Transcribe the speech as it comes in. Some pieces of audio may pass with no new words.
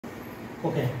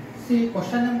Okay. See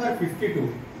question number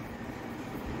 52.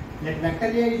 Let vector A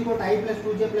is equal to I plus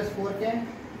 2j plus 4k.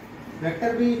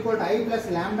 Vector B is equal to I plus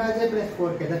lambda j plus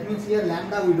 4k. That means here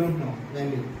lambda we don't know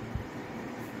value.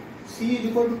 C is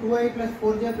equal to 2i plus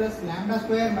 4j plus lambda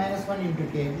square minus 1 into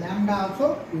k. Lambda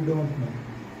also we don't know.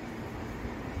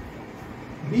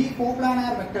 B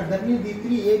coplanar vector. That means the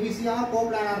three A, B, C are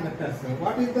coplanar vectors.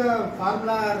 What is the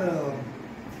formula or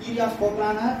theory of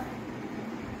coplanar?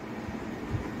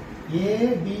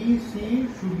 A, B, C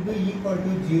should be equal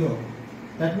to 0.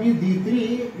 That means the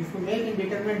three, if you make in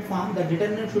determinant form, the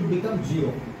determinant should become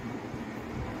 0.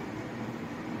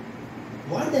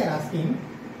 What they are asking?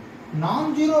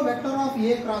 Non-zero vector of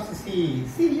A cross C.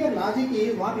 See here logic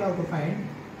is what you have to find.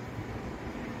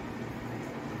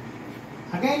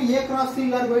 Again A cross C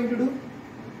you are going to do.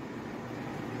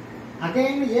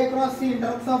 Again A cross C in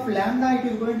terms of lambda it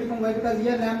is going to come. Why? Because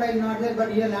here lambda is not there,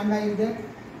 but here lambda is there.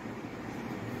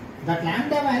 That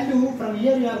lambda value from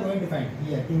here you are going to find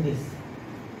here in this.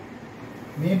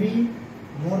 Maybe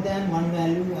more than one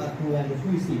value or two values,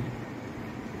 we see.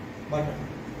 But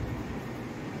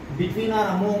between or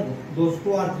among those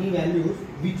two or three values,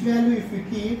 which value if we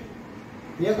keep,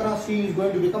 A cross C is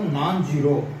going to become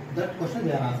non-zero. That question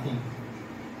they are asking.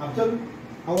 Observe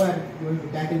how I am going to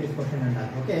tackle this question and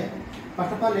that. Okay.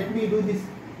 First of all, let me do this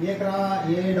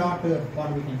A dot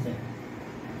what we can say.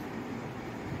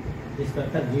 This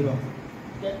vector 0.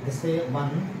 Okay. This say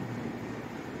 1,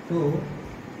 2,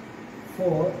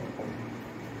 4,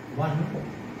 1,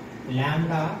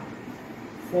 lambda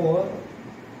 4,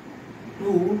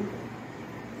 2,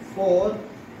 4,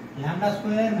 lambda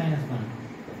square minus 1.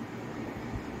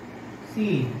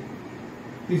 See,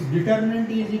 this determinant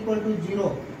is equal to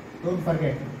 0. Don't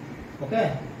forget.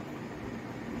 Okay.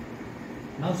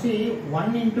 Now see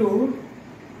 1 into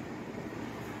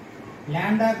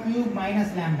lambda cube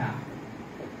minus lambda.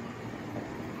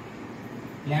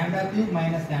 Lambda cube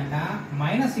minus lambda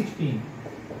minus 16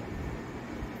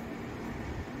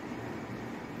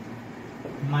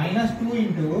 minus 2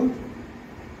 into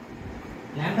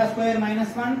lambda square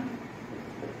minus 1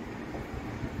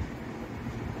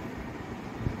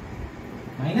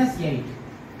 minus 8.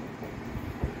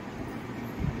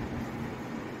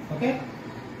 Okay.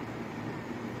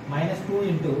 Minus 2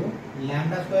 into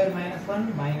lambda square minus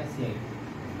 1 minus 8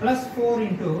 plus 4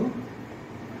 into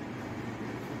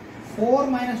 4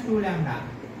 minus 2 lambda.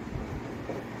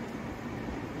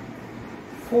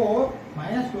 4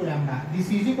 minus 2 lambda.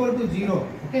 This is equal to 0.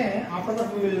 Okay. After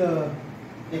that we will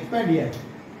expand here.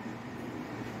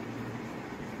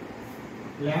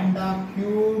 Lambda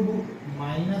cube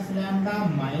minus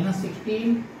lambda minus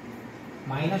 16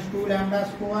 minus 2 lambda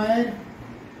square.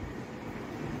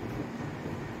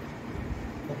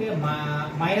 Okay.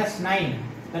 Minus 9.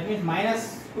 That means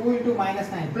minus 2 into minus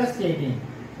 9 plus 18.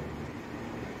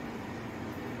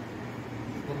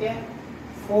 Okay,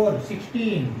 4,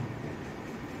 16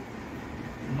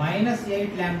 minus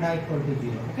 8 lambda equal to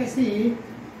 0. Okay, see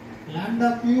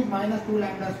lambda cube minus 2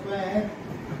 lambda square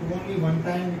at only one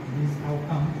time this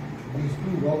outcome, these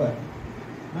two over.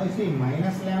 Now you see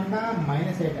minus lambda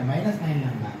minus 8 minus 9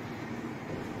 lambda.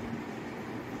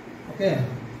 Okay,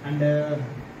 and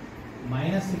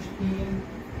minus 16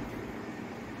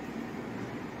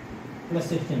 plus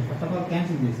 16. First of all,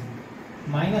 cancel this.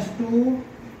 Minus 2.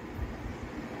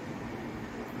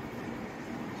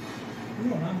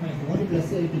 No, not minus, only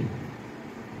plus 18.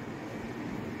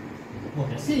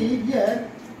 Okay, see here,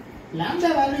 lambda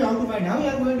value you have to find. How you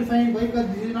are going to find? Why? Because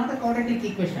this is not a quadratic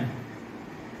equation.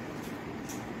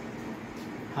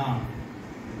 Trial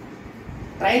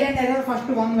and error, first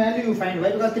one value you find.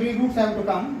 Why? Because three roots have to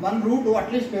come. One root to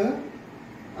at least,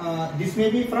 this may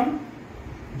be from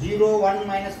 0, 1,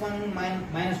 minus 1,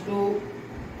 minus 2,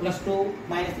 plus 2,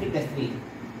 minus 3, plus 3.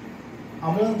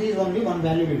 Among these only one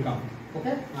value will come.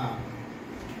 Okay?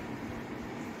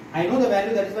 I know the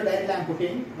value, that is why directly I am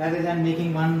putting, rather than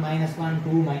making 1, minus 1,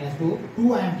 2, minus 2.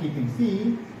 2 I am keeping.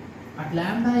 See, at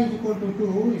lambda is equal to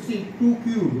 2, you see 2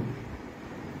 cube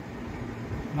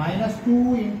minus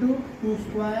 2 into 2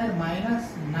 square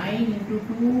minus 9 into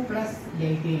 2 plus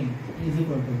 18 is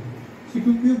equal to, see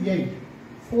 2 cube 8,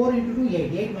 4 into 2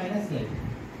 8, 8 minus 8,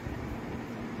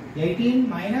 18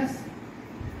 minus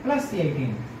plus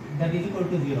 18, that is equal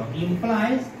to 0,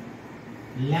 implies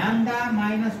lambda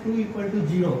minus 2 equal to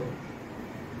 0.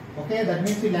 Okay, that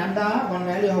means the lambda one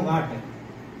value I have got.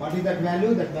 What is that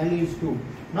value? That value is 2.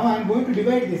 Now I am going to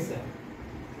divide this,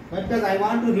 because I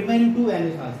want to remaining two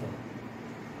values also.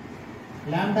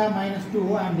 Lambda minus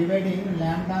 2, I am dividing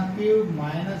lambda cube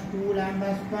minus 2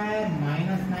 lambda square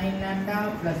minus 9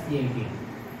 lambda plus 18.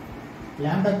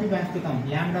 Lambda cube has to come,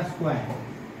 lambda square,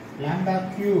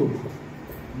 lambda cube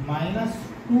minus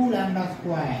 2 lambda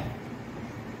square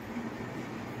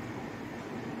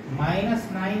minus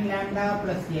 9 lambda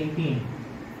plus 18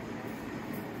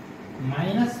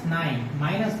 minus 9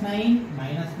 minus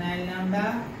 9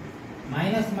 lambda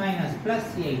minus plus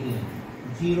 18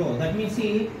 0. That means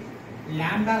see,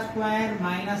 lambda square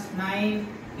minus 9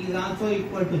 is also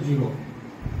equal to 0.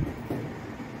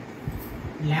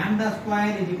 Lambda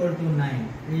square is equal to 9.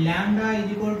 Lambda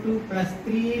is equal to plus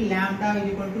 3. Lambda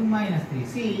is equal to minus 3.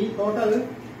 See, total,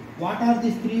 what are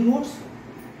these three roots?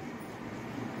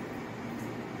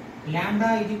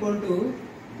 Lambda is equal to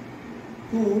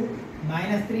 2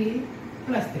 minus 3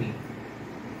 plus 3.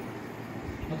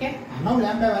 Okay? And now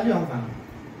lambda value have come.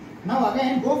 Now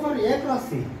again go for A cross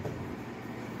C.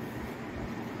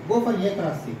 Go for A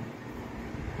cross C.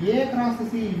 A cross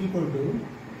C is equal to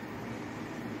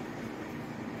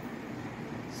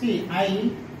C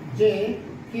I J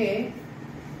K.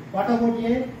 What about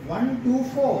A? 1 2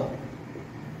 4.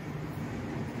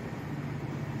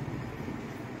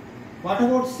 What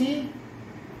about C?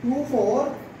 2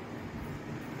 4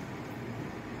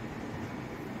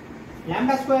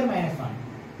 lambda square minus 1.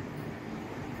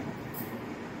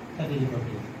 That is equal to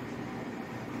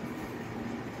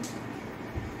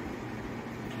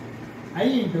I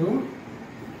into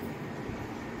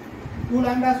 2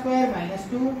 lambda square minus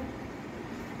 2,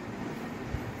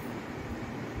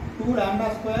 2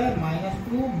 lambda square minus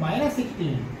 2 minus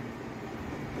 16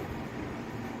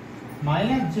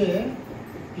 minus j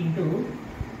into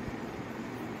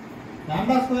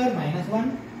lambda square minus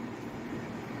 1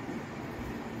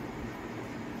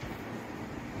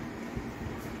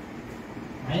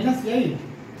 minus 8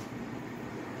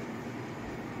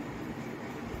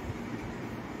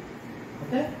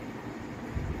 okay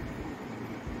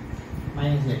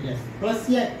minus 8 yes plus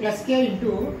k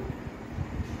into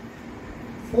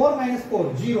 4 minus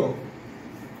 4 0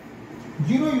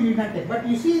 0 you need not take, but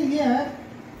you see here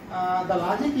the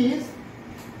logic is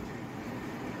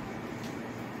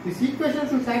this equation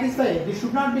should satisfy. This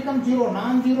should not become 0,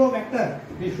 non-zero vector.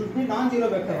 This should be non-zero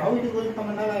vector. How it is going to come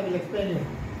under, I will explain you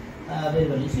very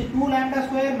well. You see 2 lambda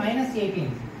square minus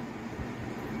 18.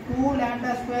 2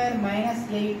 lambda square minus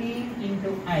 18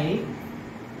 into I.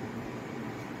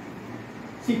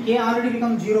 See k already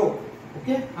become 0.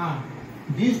 Okay.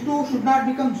 These two should not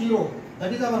become 0.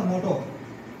 That is our motto.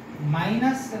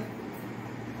 Minus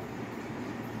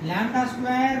lambda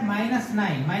square minus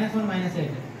 9 minus 1 minus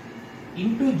 8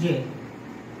 into j.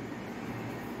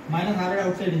 Minus already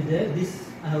outside is there. This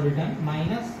I have written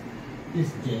minus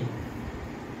this j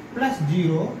plus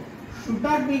 0 should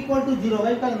not be equal to 0.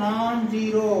 Why? Because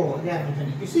non-zero they are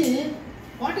mentioning. You see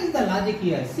what is the logic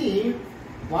here? See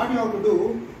what you have to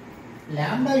do.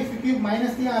 Lambda if you keep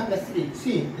minus 3 or plus 3.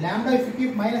 See lambda if you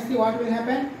keep minus 3, what will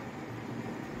happen?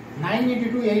 9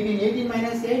 into 2 18. 18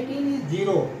 minus 18 is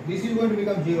 0. This is going to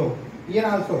become 0. Here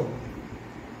also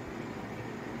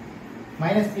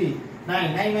minus 3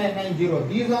 9 minus 9 0.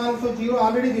 These are also 0.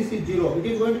 Already this is 0. It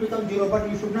is going to become 0, but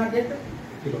you should not get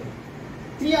 0.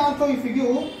 3 also if you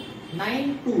give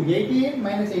 9 to 18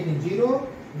 minus 18 0.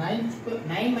 9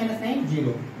 minus 9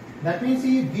 0. That means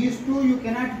see, these two you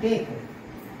cannot take.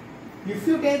 If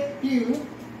you take 2,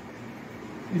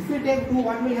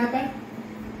 what will happen?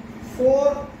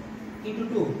 4 into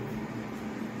 2.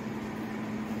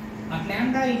 At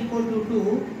lambda is equal to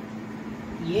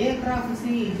 2, A cross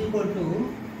C is equal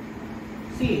to,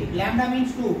 see lambda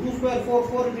means 2, 2 square 4,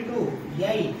 4 into 2,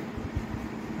 8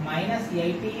 minus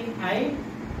 18I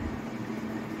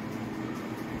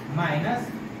minus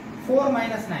 4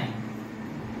 minus 9.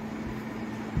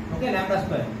 Okay, lambda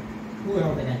square 2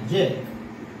 have taken j,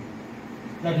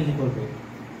 that is equal to,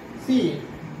 see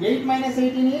 8 minus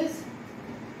 18 is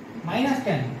minus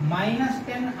 10, minus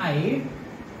 10I.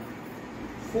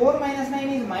 4 minus 9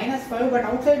 is minus 5, but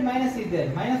outside minus is there.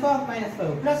 Minus of minus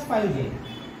 5 plus 5j.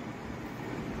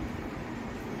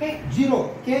 Okay,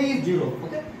 0. K is 0.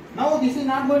 Okay. Now this is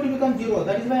not going to become 0.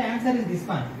 That is why answer is this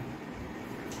one.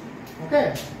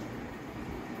 Okay.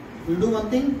 We'll do one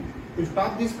thing. We'll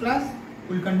stop this class.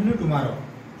 We'll continue tomorrow.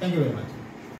 Thank you very much.